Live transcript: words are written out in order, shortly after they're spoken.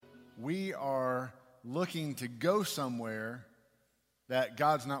we are looking to go somewhere that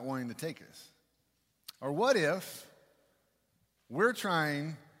God's not wanting to take us? Or what if we're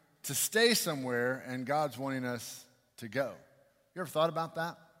trying to stay somewhere and God's wanting us to go? You ever thought about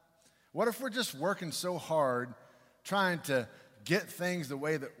that? What if we're just working so hard trying to get things the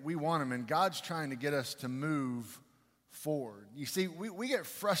way that we want them and God's trying to get us to move forward? You see, we get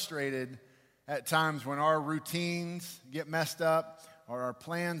frustrated at times when our routines get messed up or our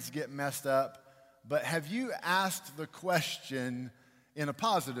plans get messed up. But have you asked the question in a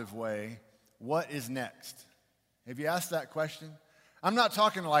positive way, what is next? Have you asked that question? I'm not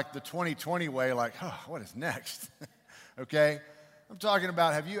talking like the 2020 way, like, oh, what is next? Okay? I'm talking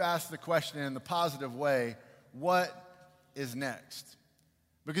about, have you asked the question in the positive way, what is next?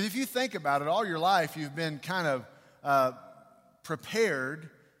 Because if you think about it, all your life you've been kind of prepared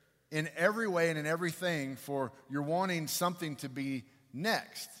in every way and in everything for you're wanting something to be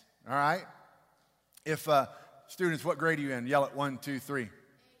next, all right? If students, what grade are you in? Yell at 1, 2, 3.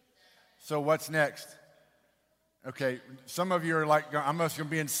 So what's next? Okay, some of you are like, I'm just going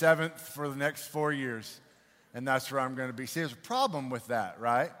to be in 7th for the next 4 years, and that's where I'm going to be. See, there's a problem with that,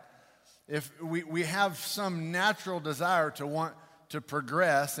 right? If we have some natural desire to want to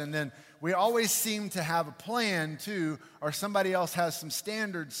progress, and then we always seem to have a plan too, or somebody else has some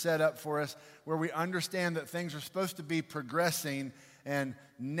standards set up for us where we understand that things are supposed to be progressing and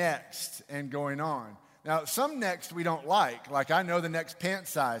next and going on. Now, some next we don't like I know the next pant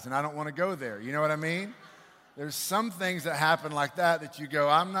size and I don't want to go there. You know what I mean? There's some things that happen like that you go,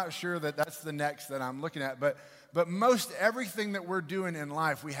 I'm not sure that that's the next that I'm looking at. But most everything that we're doing in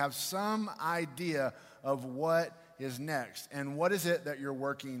life, we have some idea of what is next and what is it that you're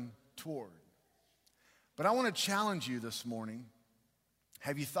working toward. But I want to challenge you this morning.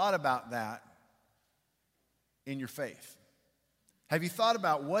 Have you thought about that in your faith? Have you thought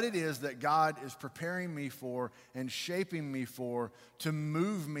about what it is that God is preparing me for and shaping me for to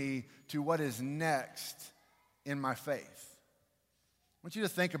move me to what is next in my faith? I want you to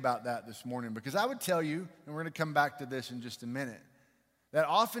think about that this morning, because I would tell you, and we're going to come back to this in just a minute, that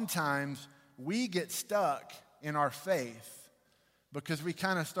oftentimes we get stuck in our faith because we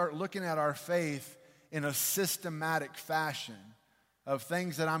kind of start looking at our faith in a systematic fashion of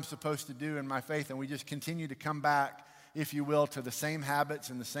things that I'm supposed to do in my faith, and we just continue to come back, if you will, to the same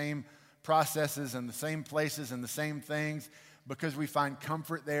habits and the same processes and the same places and the same things because we find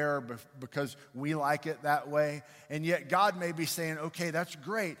comfort there, because we like it that way. And yet God may be saying, okay, that's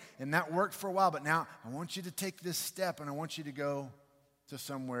great, and that worked for a while, but now I want you to take this step and I want you to go to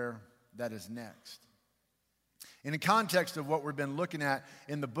somewhere that is next. In the context of what we've been looking at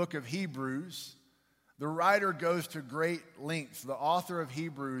in the book of Hebrews, the writer goes to great lengths. The author of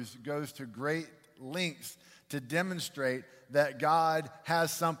Hebrews goes to great lengths to demonstrate that God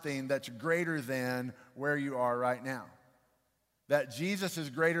has something that's greater than where you are right now. That Jesus is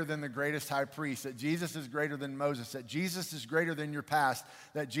greater than the greatest high priest, that Jesus is greater than Moses, that Jesus is greater than your past,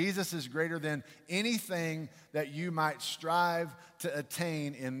 that Jesus is greater than anything that you might strive to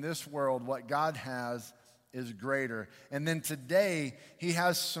attain in this world. What God has is greater. And then today, he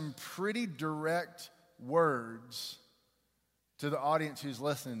has some pretty direct words to the audience who's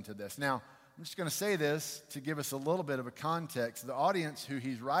listening to this. Now, I'm just going to say this to give us a little bit of a context. The audience who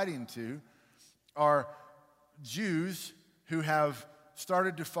he's writing to are Jews who have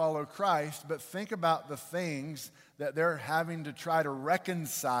started to follow Christ, but think about the things that they're having to try to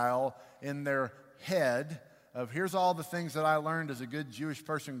reconcile in their head of, here's all the things that I learned as a good Jewish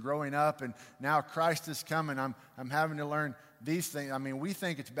person growing up, and now Christ has come, and I'm having to learn these things. I mean, we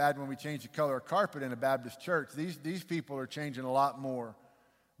think it's bad when we change the color of carpet in a Baptist church. These people are changing a lot more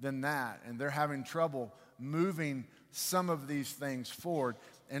than that, and they're having trouble moving some of these things forward.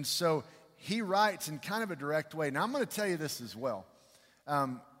 And so he writes in kind of a direct way. Now, I'm going to tell you this as well.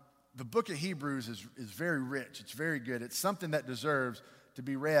 The book of Hebrews is very rich. It's very good. It's something that deserves to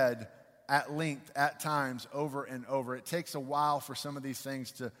be read at length, at times, over and over. It takes a while for some of these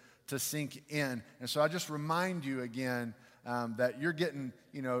things to sink in. And so I just remind you again that you're getting,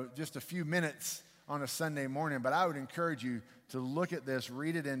 just a few minutes on a Sunday morning, but I would encourage you to look at this,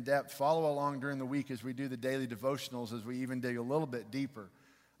 read it in depth, follow along during the week as we do the daily devotionals, as we even dig a little bit deeper.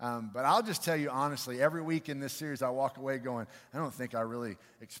 But I'll just tell you honestly, every week in this series, I walk away going, I don't think I really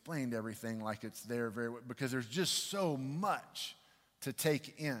explained everything like it's there because there's just so much to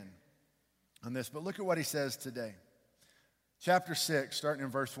take in on this. But look at what he says today. Chapter 6, starting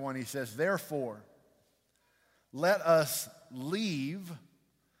in verse 1, he says, therefore, let us leave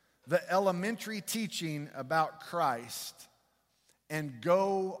the elementary teaching about Christ and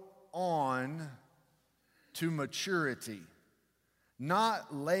go on to maturity,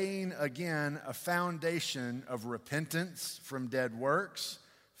 not laying again a foundation of repentance from dead works,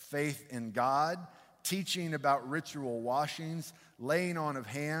 faith in God, teaching about ritual washings, laying on of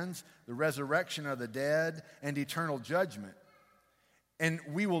hands, the resurrection of the dead, and eternal judgment. And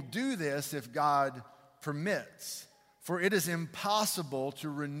we will do this if God permits. For it is impossible to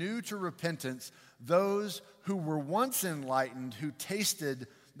renew to repentance those who were once enlightened, who tasted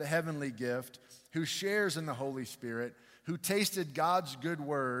the heavenly gift, who shares in the Holy Spirit, who tasted God's good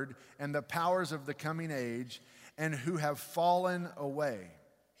word and the powers of the coming age, and who have fallen away.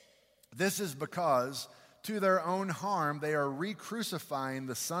 This is because to their own harm they are re-crucifying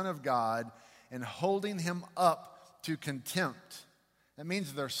the Son of God and holding him up to contempt. That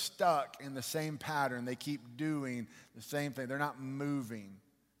means they're stuck in the same pattern. They keep doing the same thing. They're not moving.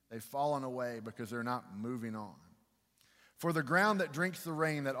 They've fallen away because they're not moving on. For the ground that drinks the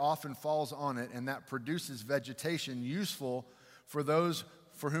rain that often falls on it and that produces vegetation useful for those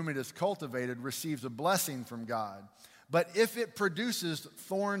for whom it is cultivated receives a blessing from God. But if it produces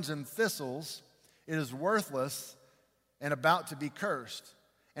thorns and thistles, it is worthless and about to be cursed,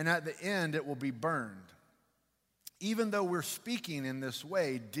 and at the end it will be burned. Even though we're speaking in this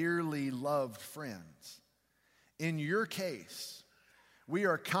way, dearly loved friends, in your case, we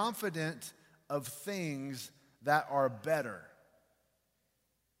are confident of things that are better,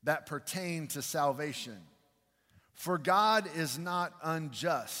 that pertain to salvation. For God is not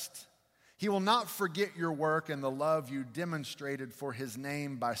unjust. He will not forget your work and the love you demonstrated for his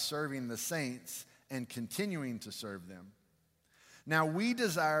name by serving the saints and continuing to serve them. Now we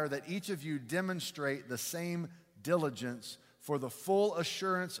desire that each of you demonstrate the same diligence for the full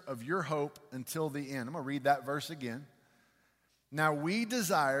assurance of your hope until the end. I'm going to read that verse again. Now we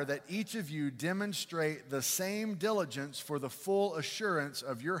desire that each of you demonstrate the same diligence for the full assurance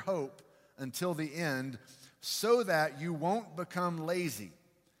of your hope until the end, so that you won't become lazy,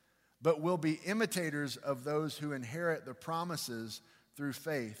 but will be imitators of those who inherit the promises through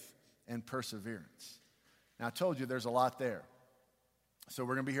faith and perseverance. Now I told you there's a lot there. So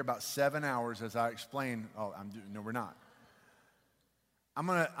we're going to be here about 7 hours as I explain. No, we're not. I'm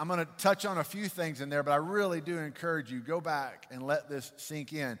going to touch on a few things in there, but I really do encourage you, go back and let this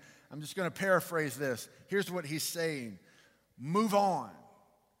sink in. I'm just going to paraphrase this. Here's what he's saying. Move on.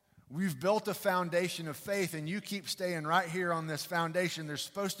 We've built a foundation of faith, and you keep staying right here on this foundation. There's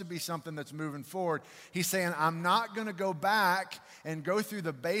supposed to be something that's moving forward. He's saying, I'm not going to go back and go through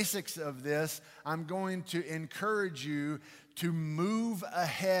the basics of this. I'm going to encourage you to move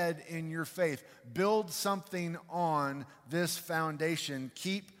ahead in your faith. Build something on this foundation.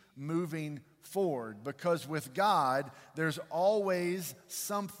 Keep moving forward, because with God, there's always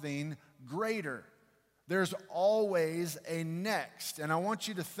something greater. There's always a next. And I want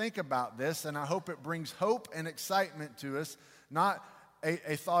you to think about this, and I hope it brings hope and excitement to us, not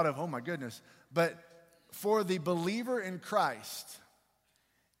a thought of, oh my goodness, but for the believer in Christ,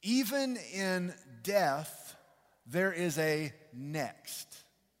 even in death, there is a next.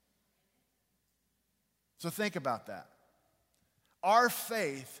 So think about that. Our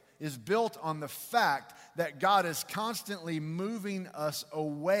faith is built on the fact that God is constantly moving us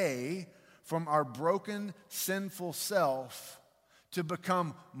away from our broken, sinful self to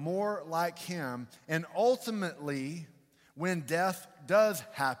become more like him. And ultimately, when death does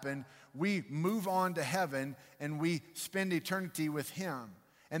happen, we move on to heaven and we spend eternity with him.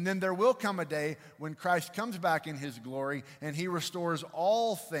 And then there will come a day when Christ comes back in his glory and he restores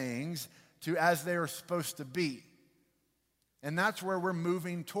all things to as they are supposed to be. And that's where we're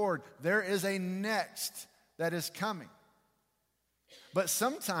moving toward. There is a next that is coming. But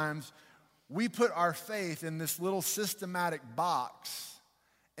sometimes we put our faith in this little systematic box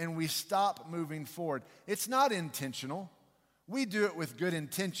and we stop moving forward. It's not intentional. We do it with good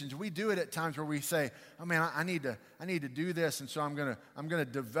intentions. We do it at times where we say, oh man, I need to do this, and so I'm gonna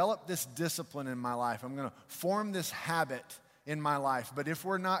develop this discipline in my life. I'm gonna form this habit in my life. But if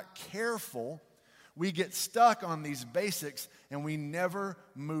we're not careful, we get stuck on these basics and we never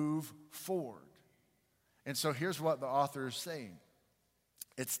move forward. And so here's what the author is saying.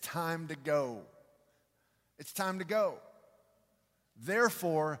 It's time to go. It's time to go.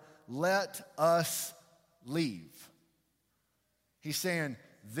 Therefore, let us leave. He's saying,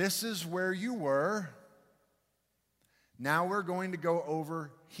 this is where you were. Now we're going to go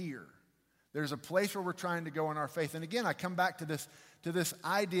over here. There's a place where we're trying to go in our faith. And again, I come back to this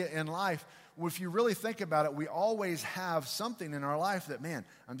idea in life. If you really think about it, we always have something in our life that, man,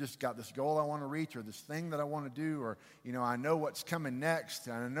 I'm just got this goal I want to reach, or this thing that I want to do, or, I know what's coming next,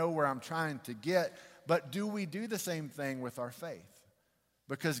 and I know where I'm trying to get. But do we do the same thing with our faith?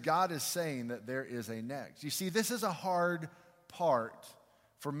 Because God is saying that there is a next. You see, this is a hard part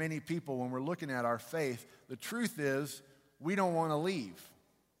for many people when we're looking at our faith. The truth is, we don't want to leave.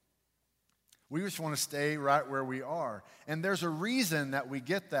 We just want to stay right where we are. And there's a reason that we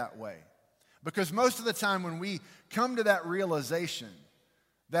get that way. Because most of the time when we come to that realization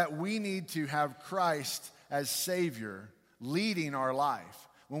that we need to have Christ as Savior leading our life,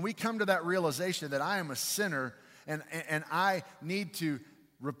 when we come to that realization that I am a sinner and I need to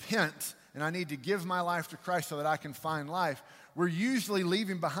repent and I need to give my life to Christ so that I can find life, we're usually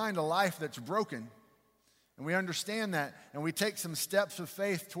leaving behind a life that's broken. And we understand that, and we take some steps of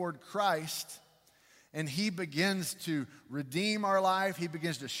faith toward Christ, and He begins to redeem our life. He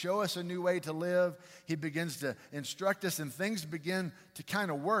begins to show us a new way to live. He begins to instruct us, and things begin to kind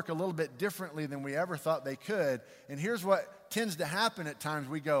of work a little bit differently than we ever thought they could. And here's what tends to happen at times.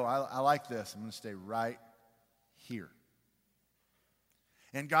 We go, I like this. I'm going to stay right here.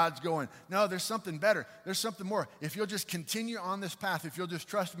 And God's going, no, there's something better. There's something more. If you'll just continue on this path, if you'll just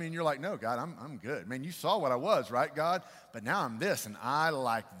trust me, and you're like, no, God, I'm good. Man, you saw what I was, right, God? But now I'm this, and I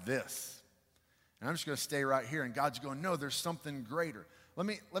like this. And I'm just going to stay right here. And God's going, no, there's something greater.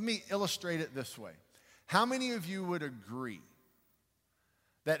 Let me illustrate it this way. How many of you would agree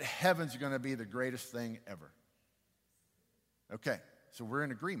that heaven's going to be the greatest thing ever? Okay, so we're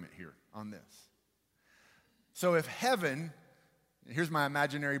in agreement here on this. So if heaven, here's my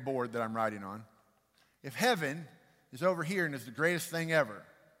imaginary board that I'm writing on. If heaven is over here and is the greatest thing ever,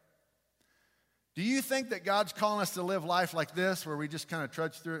 do you think that God's calling us to live life like this, where we just kind of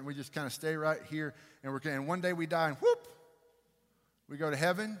trudge through it and we just kind of stay right here, and one day we die and whoop, we go to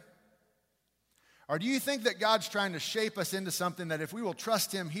heaven? Or do you think that God's trying to shape us into something that if we will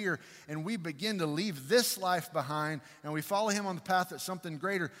trust Him here and we begin to leave this life behind and we follow Him on the path that's something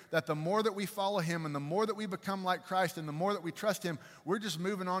greater, that the more that we follow Him and the more that we become like Christ and the more that we trust Him, we're just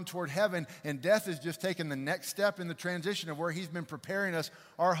moving on toward heaven, and death is just taking the next step in the transition of where He's been preparing us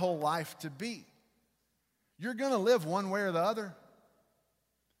our whole life to be? You're going to live one way or the other.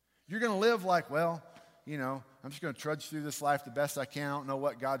 You're going to live like, well, I'm just going to trudge through this life the best I can. I don't know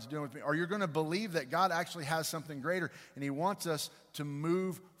what God's doing with me. Or you're going to believe that God actually has something greater, and He wants us to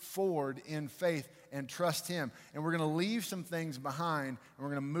move forward in faith and trust Him. And we're going to leave some things behind, and we're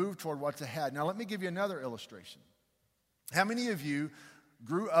going to move toward what's ahead. Now, let me give you another illustration. How many of you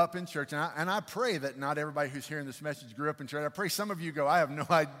grew up in church? And I pray that not everybody who's hearing this message grew up in church. I pray some of you go, I have no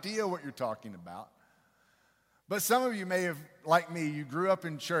idea what you're talking about. But some of you may have, like me, you grew up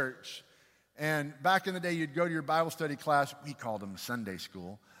in church, and back in the day, you'd go to your Bible study class. We called them Sunday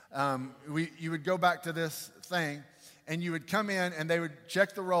school. You would go back to this thing, and you would come in, and they would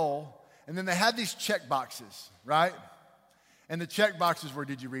check the roll, and then they had these check boxes, right? And the check boxes were,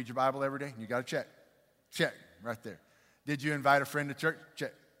 did you read your Bible every day? You got to check. Check, right there. Did you invite a friend to church?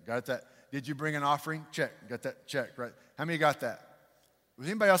 Check, got that. Did you bring an offering? Check, got that. Check, right. How many got that? Was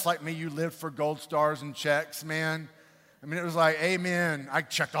anybody else like me? You lived for gold stars and checks, man. I mean, it was like, amen, I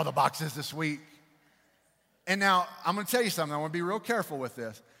checked all the boxes this week. And now, I'm going to tell you something. I want to be real careful with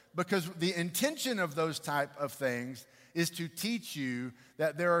this, because the intention of those type of things is to teach you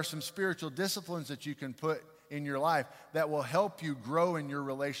that there are some spiritual disciplines that you can put in your life that will help you grow in your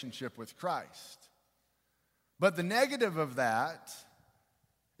relationship with Christ. But the negative of that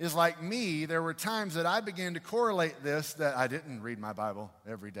is, like me, there were times that I began to correlate this, that I didn't read my Bible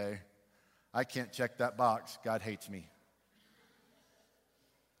every day. I can't check that box. God hates me.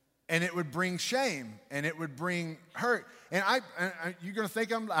 And it would bring shame, and it would bring hurt. And you're going to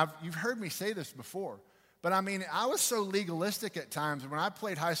think you've heard me say this before, but I mean, I was so legalistic at times. When I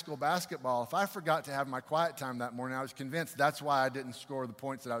played high school basketball, if I forgot to have my quiet time that morning, I was convinced that's why I didn't score the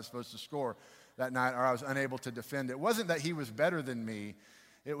points that I was supposed to score that night, or I was unable to defend. It wasn't that he was better than me.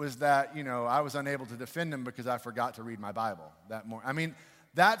 It was that, I was unable to defend him because I forgot to read my Bible that morning. I mean,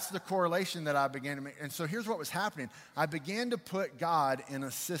 that's the correlation that I began to make. And so here's what was happening. I began to put God in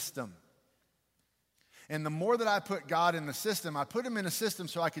a system. And the more that I put God in the system, I put Him in a system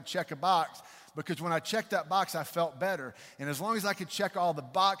so I could check a box, because when I checked that box, I felt better. And as long as I could check all the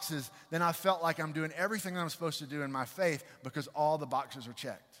boxes, then I felt like I'm doing everything I'm supposed to do in my faith, because all the boxes are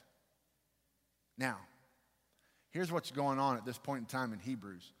checked. Now, here's what's going on at this point in time in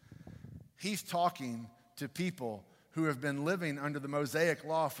Hebrews. He's talking to people who have been living under the Mosaic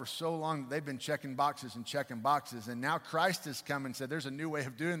law for so long that they've been checking boxes. And now Christ has come and said, there's a new way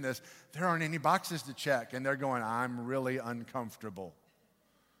of doing this. There aren't any boxes to check. And they're going, I'm really uncomfortable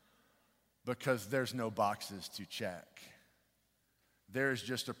because there's no boxes to check. There's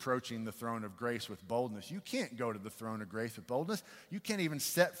just approaching the throne of grace with boldness. You can't go to the throne of grace with boldness. You can't even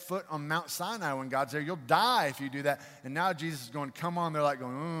set foot on Mount Sinai when God's there. You'll die if you do that. And now Jesus is going, come on. They're like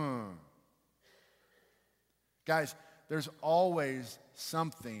going, Guys, there's always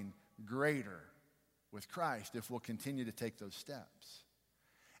something greater with Christ if we'll continue to take those steps.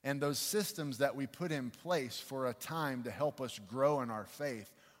 And those systems that we put in place for a time to help us grow in our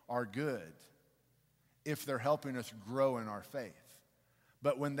faith are good if they're helping us grow in our faith.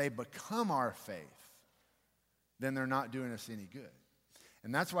 But when they become our faith, then they're not doing us any good.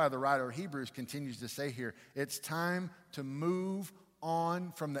 And that's why the writer of Hebrews continues to say here, it's time to move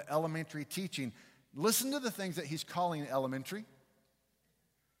on from the elementary teaching. Listen to the things that he's calling elementary.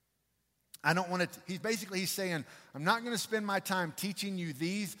 I don't want to, he's saying, I'm not going to spend my time teaching you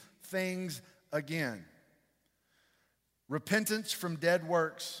these things again. Repentance from dead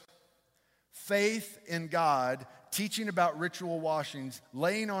works, faith in God, teaching about ritual washings,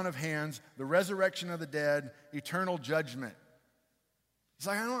 laying on of hands, the resurrection of the dead, eternal judgment. It's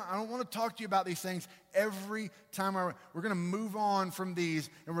like, I don't want to talk to you about these things every time. We're going to move on from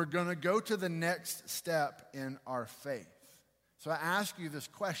these, and we're going to go to the next step in our faith. So I ask you this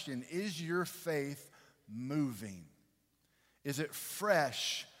question, is your faith moving? Is it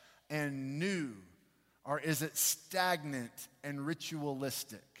fresh and new, or is it stagnant and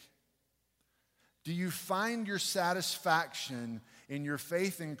ritualistic? Do you find your satisfaction in your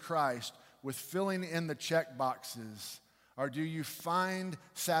faith in Christ with filling in the check boxes, or do you find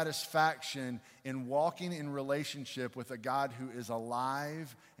satisfaction in walking in relationship with a God who is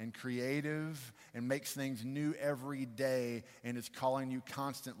alive and creative and makes things new every day and is calling you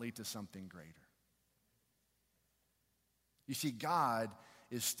constantly to something greater? You see, God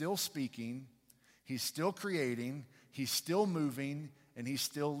is still speaking, He's still creating, He's still moving, and He's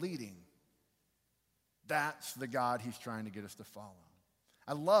still leading. That's the God He's trying to get us to follow.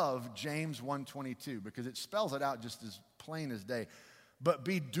 I love James 1:22 because it spells it out just as plain as day. But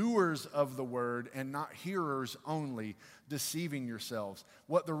be doers of the word and not hearers only, deceiving yourselves.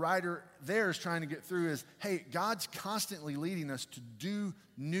 What the writer there is trying to get through is, hey, God's constantly leading us to do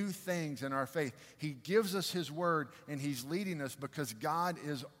new things in our faith. He gives us His word and He's leading us because God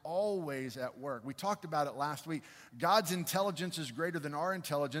is always at work. We talked about it last week. God's intelligence is greater than our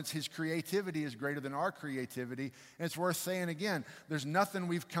intelligence. His creativity is greater than our creativity. And it's worth saying again, there's nothing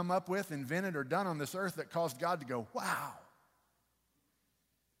we've come up with, invented, or done on this earth that caused God to go, wow.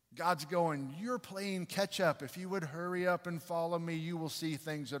 God's going, you're playing catch up. If you would hurry up and follow me, you will see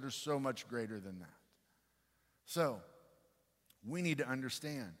things that are so much greater than that. So, we need to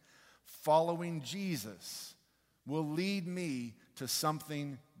understand, following Jesus will lead me to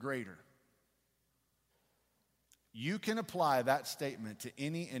something greater. You can apply that statement to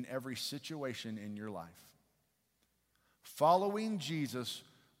any and every situation in your life. Following Jesus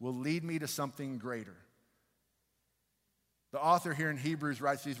will lead me to something greater. The author here in Hebrews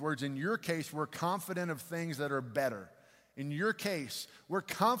writes these words, in your case, we're confident of things that are better. In your case, we're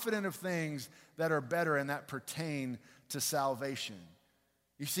confident of things that are better and that pertain to salvation.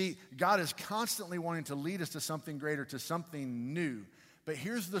 You see, God is constantly wanting to lead us to something greater, to something new. But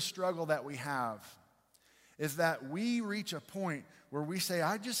here's the struggle that we have, is that we reach a point where we say,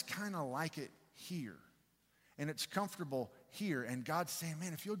 I just kind of like it here. And it's comfortable here. And God's saying,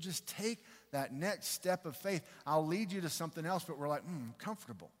 man, if you'll just take that next step of faith, I'll lead you to something else. But we're like,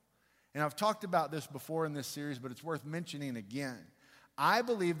 comfortable. And I've talked about this before in this series, but it's worth mentioning again. I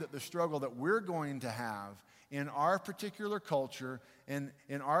believe that the struggle that we're going to have in our particular culture and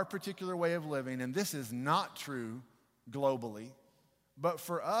in our particular way of living, and this is not true globally, but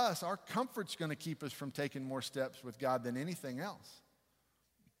for us, our comfort's going to keep us from taking more steps with God than anything else.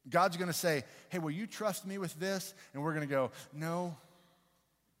 God's going to say, hey, will you trust me with this? And we're going to go, no,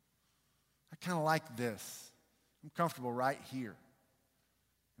 I kind of like this. I'm comfortable right here.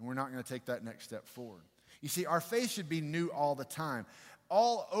 And we're not going to take that next step forward. You see, our faith should be new all the time.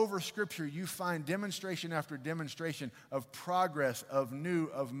 All over Scripture, you find demonstration after demonstration of progress, of new,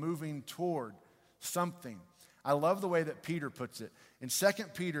 of moving toward something. I love the way that Peter puts it. In 2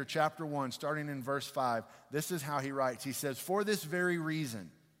 Peter chapter 1, starting in verse 5, this is how he writes. He says, for this very reason,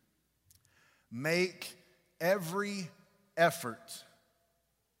 make every effort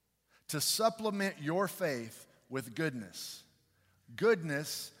to supplement your faith with goodness,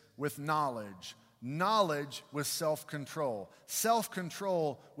 goodness with knowledge, knowledge with self-control,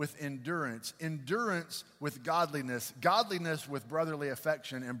 self-control with endurance, endurance with godliness, godliness with brotherly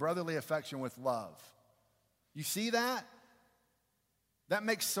affection, and brotherly affection with love. You see that? That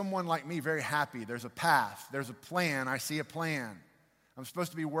makes someone like me very happy. There's a path. There's a plan. I see a plan. I'm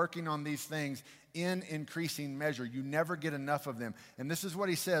supposed to be working on these things in increasing measure. You never get enough of them. And this is what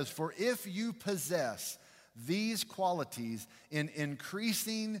he says, for if you possess these qualities in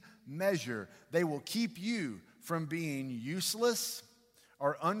increasing measure, they will keep you from being useless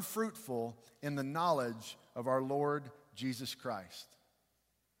or unfruitful in the knowledge of our Lord Jesus Christ.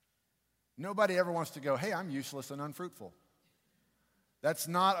 Nobody ever wants to go, hey, I'm useless and unfruitful. That's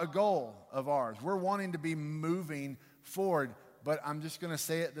not a goal of ours. We're wanting to be moving forward, but I'm just going to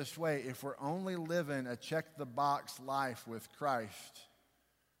say it this way. If we're only living a check-the-box life with Christ,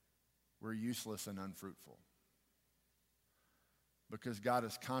 we're useless and unfruitful. Because God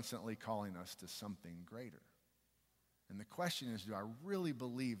is constantly calling us to something greater. And the question is, do I really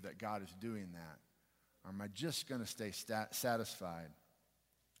believe that God is doing that? Or am I just going to stay satisfied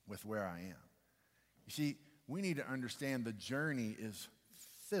with where I am? You see, we need to understand the journey is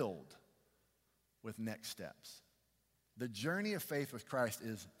filled with next steps. The journey of faith with Christ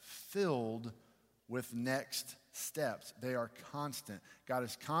is filled with next steps. They are constant. God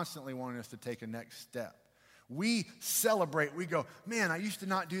is constantly wanting us to take a next step. We celebrate. We go, man, I used to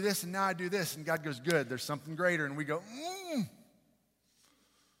not do this, and now I do this. And God goes, good, there's something greater. And we go,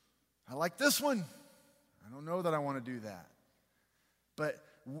 I like this one. I don't know that I want to do that. But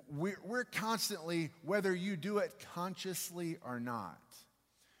we're constantly, whether you do it consciously or not,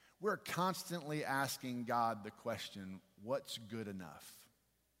 we're constantly asking God the question, what's good enough?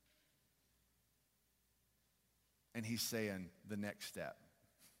 And he's saying, the next step.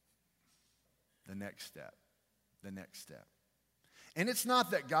 The next step. The next step. And it's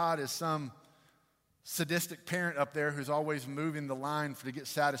not that God is some sadistic parent up there who's always moving the line to get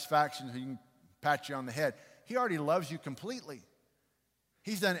satisfaction so he can pat you on the head. He already loves you completely.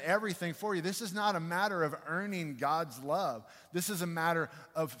 He's done everything for you. This is not a matter of earning God's love. This is a matter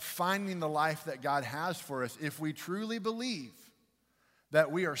of finding the life that God has for us. If we truly believe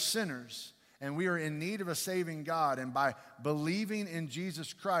that we are sinners and we are in need of a saving God, and by believing in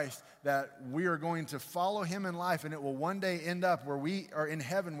Jesus Christ that we are going to follow him in life and it will one day end up where we are in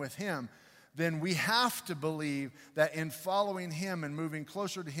heaven with him, then we have to believe that in following him and moving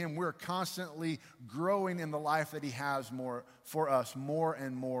closer to him, we're constantly growing in the life that he has more for us, more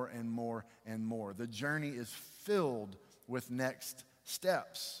and more and more and more. The journey is filled with next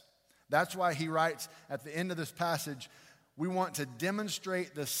steps. That's why he writes at the end of this passage, we want to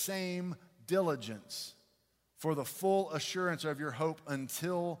demonstrate the same diligence for the full assurance of your hope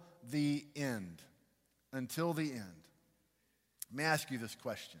until the end. Until the end. Let me ask you this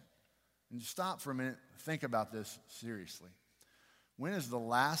question. And just stop for a minute, think about this seriously. When is the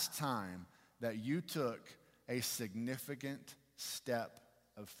last time that you took a significant step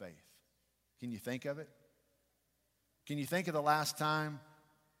of faith? Can you think of it? Can you think of the last time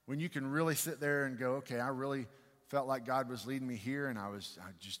when you can really sit there and go, okay, I really felt like God was leading me here and I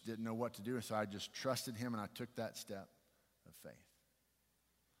just didn't know what to do, and so I just trusted him and I took that step of faith.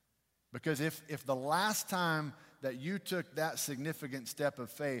 Because if the last time that you took that significant step of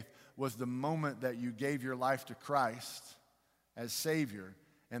faith was the moment that you gave your life to Christ as Savior,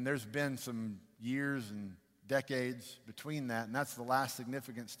 and there's been some years and decades between that, and that's the last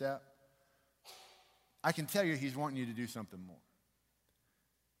significant step, I can tell you he's wanting you to do something more.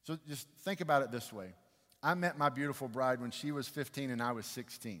 So just think about it this way. I met my beautiful bride when she was 15 and I was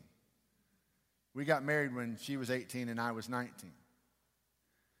 16. We got married when she was 18 and I was 19.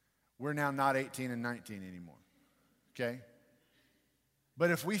 We're now not 18 and 19 anymore, okay?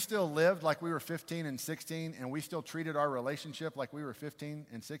 But if we still lived like we were 15 and 16 and we still treated our relationship like we were 15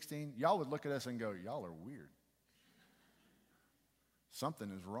 and 16, y'all would look at us and go, y'all are weird.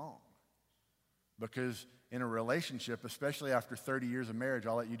 Something is wrong. Because in a relationship, especially after 30 years of marriage,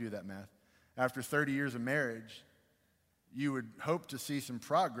 I'll let you do that math. After 30 years of marriage, you would hope to see some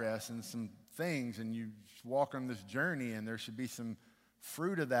progress and some things, and you walk on this journey, and there should be some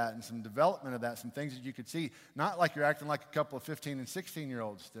fruit of that and some development of that, some things that you could see. Not like you're acting like a couple of 15 and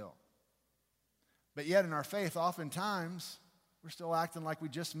 16-year-olds still. But yet in our faith, oftentimes, we're still acting like we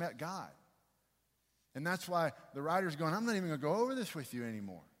just met God. And that's why the writer's going, I'm not even going to go over this with you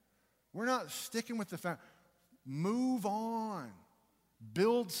anymore. We're not sticking with the foundation. Move on.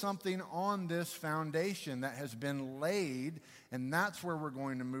 Build something on this foundation that has been laid, and that's where we're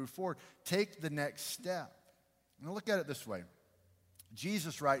going to move forward. Take the next step. Now look at it this way.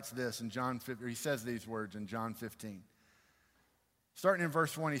 Jesus writes this in John 15, or he says these words in John 15. Starting in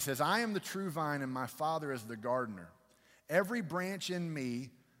verse 1, he says, I am the true vine, and my Father is the gardener. Every branch in me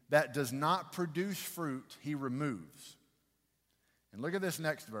that does not produce fruit, he removes. And look at this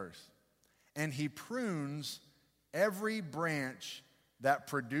next verse. And he prunes every branch that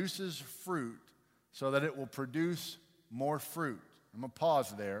produces fruit so that it will produce more fruit. I'm going to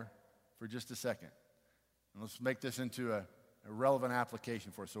pause there for just a second. And let's make this into a relevant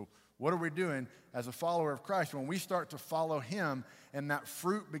application for us. So what are we doing as a follower of Christ? When we start to follow him and that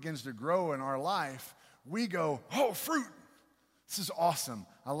fruit begins to grow in our life, we go, oh, fruit. This is awesome.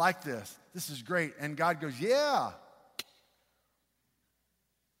 I like this. This is great. And God goes, yeah,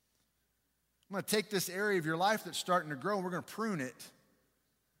 I'm going to take this area of your life that's starting to grow and we're going to prune it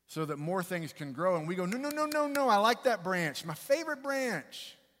so that more things can grow. And we go, no, I like that branch, my favorite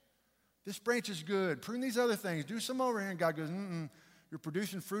branch. This branch is good. Prune these other things. Do some over here. And God goes, you're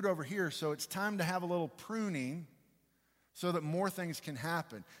producing fruit over here, so it's time to have a little pruning so that more things can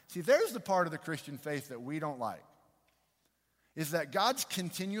happen. See, there's the part of the Christian faith that we don't like, is that God's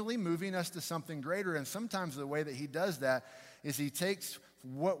continually moving us to something greater, and sometimes the way that he does that is he takes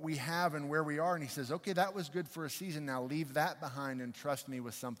what we have and where we are, and he says, okay, that was good for a season, now leave that behind and trust me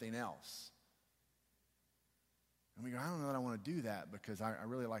with something else. And we go, I don't know that I want to do that because I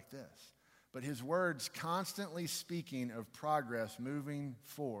really like this. But his word's constantly speaking of progress, moving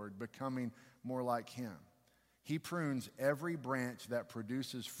forward, becoming more like him. He prunes every branch that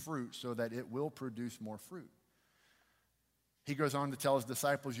produces fruit so that it will produce more fruit. He goes on to tell his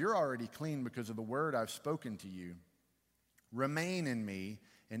disciples, you're already clean because of the word I've spoken to you. Remain in me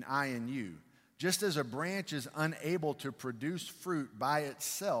and I in you. Just as a branch is unable to produce fruit by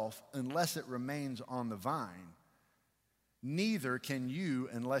itself unless it remains on the vine, neither can you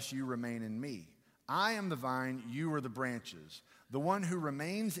unless you remain in me. I am the vine, you are the branches. The one who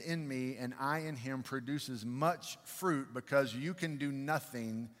remains in me and I in him produces much fruit because you can do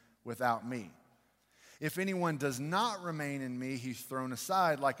nothing without me. If anyone does not remain in me, he's thrown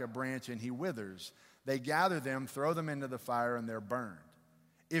aside like a branch and he withers. They gather them, throw them into the fire, and they're burned.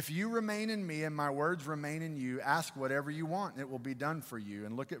 If you remain in me and my words remain in you, ask whatever you want and it will be done for you.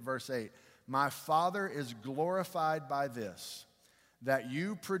 And look at verse 8. My Father is glorified by this, that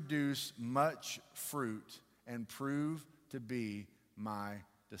you produce much fruit and prove to be my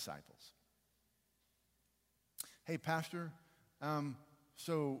disciples. Hey, Pastor,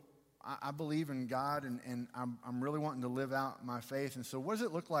 so I believe in God and I'm really wanting to live out my faith. And so what does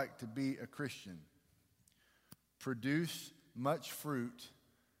it look like to be a Christian? Produce much fruit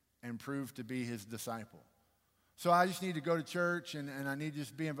and prove to be his disciple. So I just need to go to church and I need to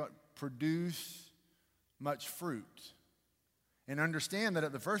just be involved. Produce much fruit. And understand that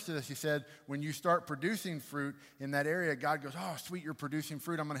at the first of this, he said, when you start producing fruit in that area, God goes, oh, sweet, you're producing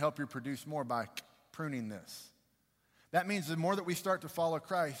fruit. I'm going to help you produce more by pruning this. That means the more that we start to follow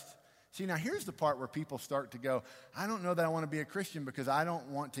Christ. See, now here's the part where people start to go, I don't know that I want to be a Christian because I don't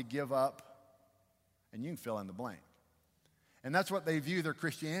want to give up. And you can fill in the blank. And that's what they view their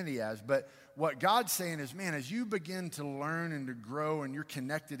Christianity as. But what God's saying is, man, as you begin to learn and to grow and you're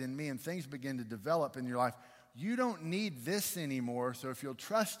connected in me and things begin to develop in your life, you don't need this anymore. So if you'll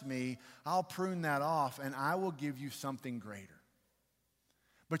trust me, I'll prune that off and I will give you something greater.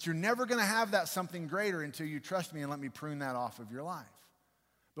 But you're never going to have that something greater until you trust me and let me prune that off of your life.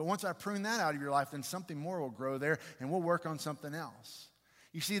 But once I prune that out of your life, then something more will grow there and we'll work on something else.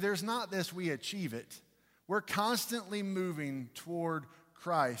 You see, there's not this we achieve it. We're constantly moving toward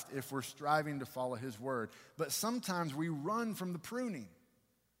Christ if we're striving to follow his word. But sometimes we run from the pruning.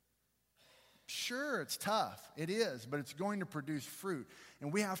 Sure, it's tough. It is, but it's going to produce fruit.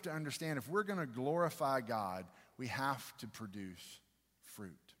 And we have to understand if we're going to glorify God, we have to produce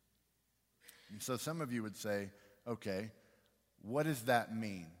fruit. And so some of you would say, okay, what does that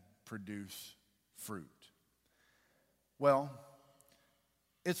mean, produce fruit? Well,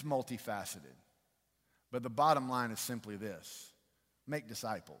 it's multifaceted. But the bottom line is simply this: make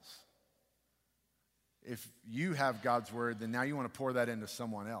disciples. If you have God's word, then now you want to pour that into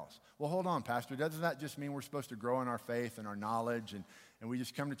someone else. Well, hold on, Pastor. Doesn't that just mean we're supposed to grow in our faith and our knowledge and we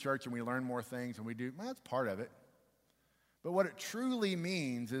just come to church and we learn more things and we do? Well, that's part of it. But what it truly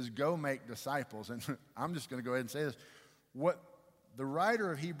means is go make disciples. And I'm just going to go ahead and say this. What the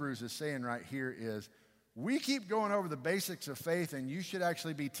writer of Hebrews is saying right here is, we keep going over the basics of faith, and you should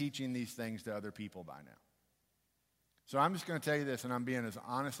actually be teaching these things to other people by now. So I'm just going to tell you this, and I'm being as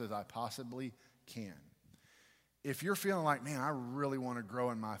honest as I possibly can. If you're feeling like, man, I really want to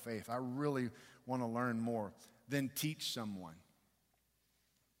grow in my faith, I really want to learn more, then teach someone.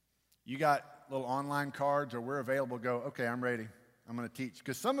 You got little online cards, or we're available, go, okay, I'm ready. I'm going to teach.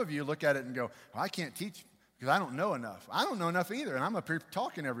 Because some of you look at it and go, well, I can't teach because I don't know enough. I don't know enough either, and I'm up here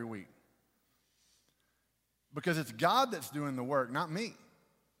talking every week. Because it's God that's doing the work, not me.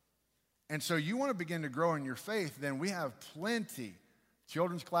 And so you want to begin to grow in your faith, then we have plenty.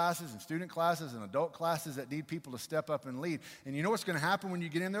 Children's classes and student classes and adult classes that need people to step up and lead. And you know what's going to happen when you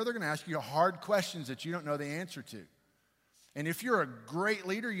get in there? They're going to ask you hard questions that you don't know the answer to. And if you're a great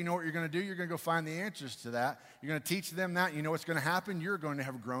leader, you know what you're going to do? You're going to go find the answers to that. You're going to teach them that. You know what's going to happen? You're going to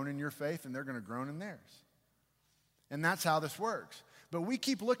have grown in your faith, and they're going to grow in theirs. And that's how this works. But we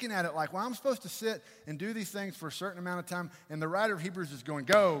keep looking at it like, well, I'm supposed to sit and do these things for a certain amount of time. And the writer of Hebrews is going,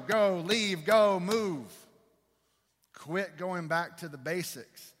 go, go, leave, go, move. Quit going back to the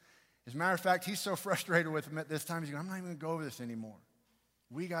basics. As a matter of fact, he's so frustrated with him at this time, he's going, I'm not even going to go over this anymore.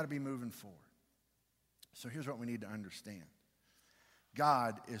 We got to be moving forward. So here's what we need to understand.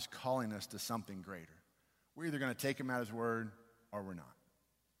 God is calling us to something greater. We're either going to take him at his word or we're not.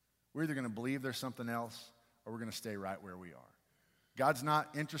 We're either going to believe there's something else or we're going to stay right where we are. God's not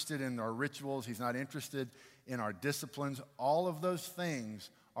interested in our rituals. He's not interested in our disciplines. All of those things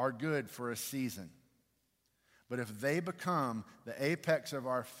are good for a season. But if they become the apex of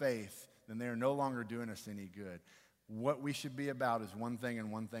our faith, then they are no longer doing us any good. What we should be about is one thing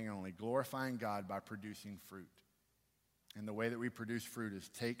and one thing only, glorifying God by producing fruit. And the way that we produce fruit is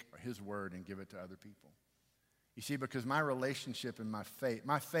take his word and give it to other people. You see, because my relationship and my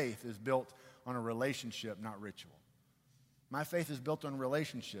faith is built on a relationship, not ritual. My faith is built on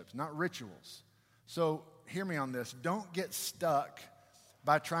relationships, not rituals. So hear me on this. Don't get stuck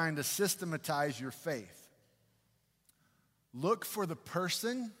by trying to systematize your faith. Look for the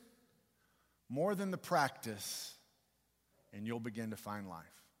person more than the practice, and you'll begin to find life.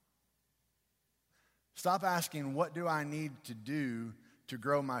 Stop asking, what do I need to do to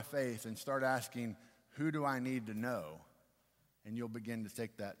grow my faith? And start asking, who do I need to know? And you'll begin to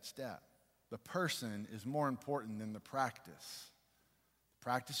take that step. The person is more important than the practice.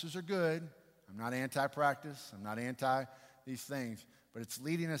 Practices are good. I'm not anti-practice. I'm not anti these things. But it's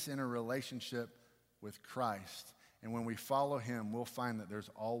leading us in a relationship with Christ. And when we follow him, we'll find that there's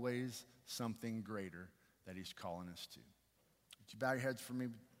always something greater that he's calling us to. Would you bow your heads for me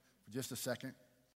for just a second?